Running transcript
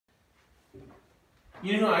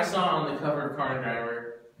You know who I saw on the cover of Car and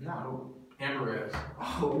Driver? No. Amber Rose.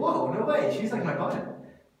 Oh, whoa, no way. She's like my bud.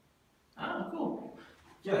 Oh, cool.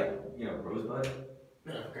 Yeah, like, Rosebud.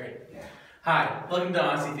 Oh, great. Yeah. Hi, welcome to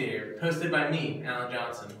Odyssey Theater, hosted by me, Alan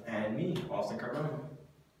Johnson. And me, Austin Carbone.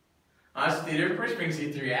 Odyssey Theater, of course, brings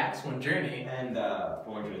you 3 acts, 1 journey. And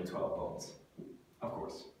 412 bones. Of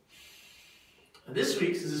course. This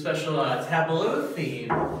week's is a special tableau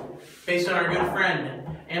theme based on our good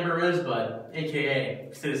friend, Amber Rosebud, a.k.a.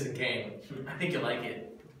 Citizen Kane. I think you'll like it.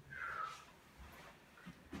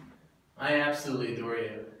 I absolutely adore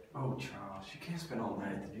you. Oh, Charles, you can't spend all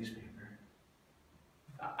night at the newspaper.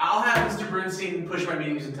 I'll have Mr. Bernstein push my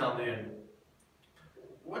meetings until noon.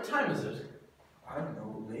 What time is it? I don't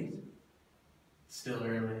know, late? Still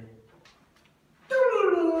early.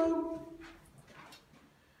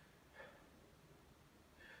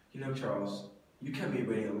 You know, Charles, you kept me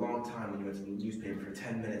waiting a long time when you went to the newspaper for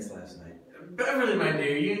 10 minutes last night. Beverly, my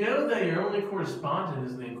dear, you know that your only correspondent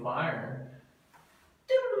is the Inquirer.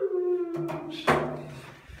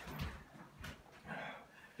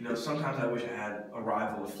 You know, sometimes I wish I had a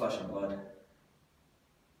rival with flesh and blood.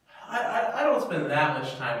 I don't spend that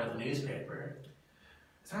much time at the newspaper.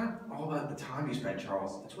 It's not all about the time you spend,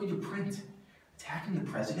 Charles. It's what you print. Attacking the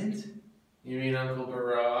president? You mean Uncle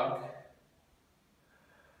Barack?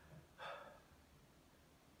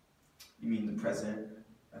 You mean the president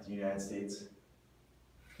of the United States?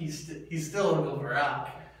 He's still Uncle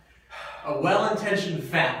Barack. A well-intentioned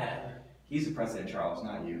fathead. He's the president, Charles,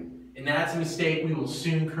 not you. And that's a mistake we will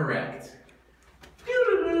soon correct.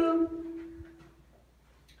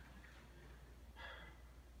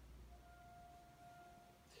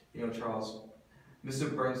 You know, Charles,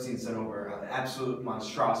 Mr. Bernstein sent over an absolute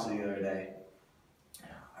monstrosity the other day.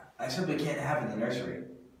 I simply can't have it in the nursery.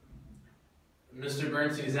 Mr.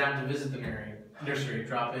 Bernstein is apt to visit the nursery,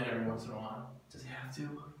 drop in every once in a while. Does he have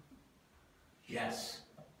to? Yes.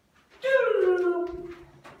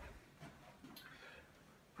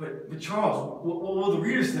 But Charles, what will the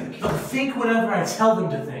readers think? They'll think whatever I tell them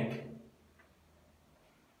to think.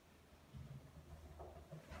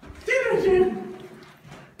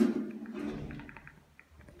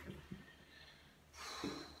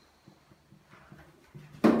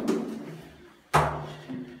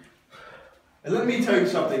 And let me tell you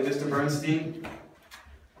something, Mr. Bernstein.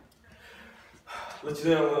 Let you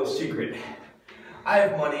know a little secret. I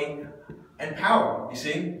have money and power, you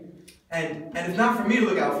see? And if not for me to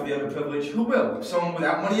look out for the underprivileged, who will? Someone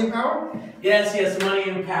without money and power? Yes, money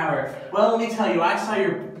and power. Well, let me tell you, I saw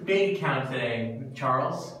your bank account today,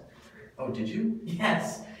 Charles. Oh, did you?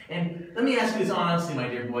 Yes. And let me ask you this honestly, my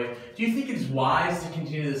dear boy. Do you think it is wise to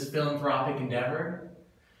continue this philanthropic endeavor?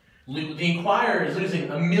 The Inquirer is losing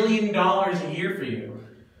 $1 million a year for you.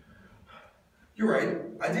 You're right.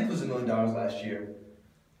 I did lose $1 million last year.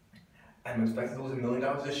 I'm expected to lose $1 million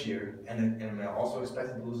this year, and I'm also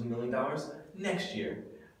expected to lose $1 million next year.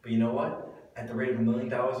 But you know what? At the rate of $1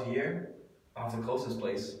 million a year, I'll have to close this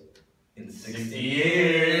place in 60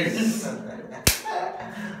 years. If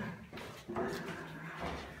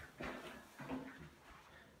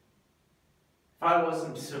I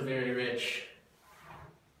wasn't so very rich,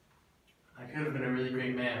 I could have been a really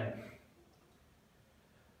great man.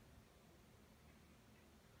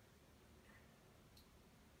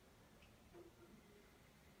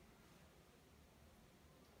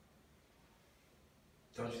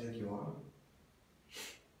 Don't you think you are?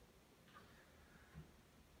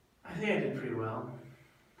 I think I did pretty well,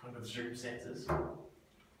 under the circumstances.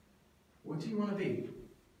 What do you want to be?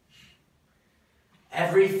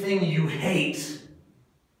 Everything you hate.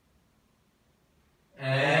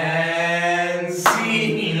 And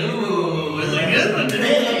scene. Ooh, it was a good one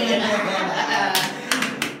today.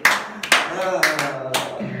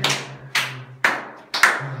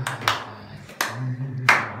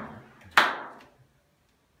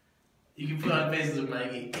 You can put on faces with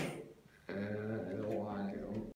Mikey.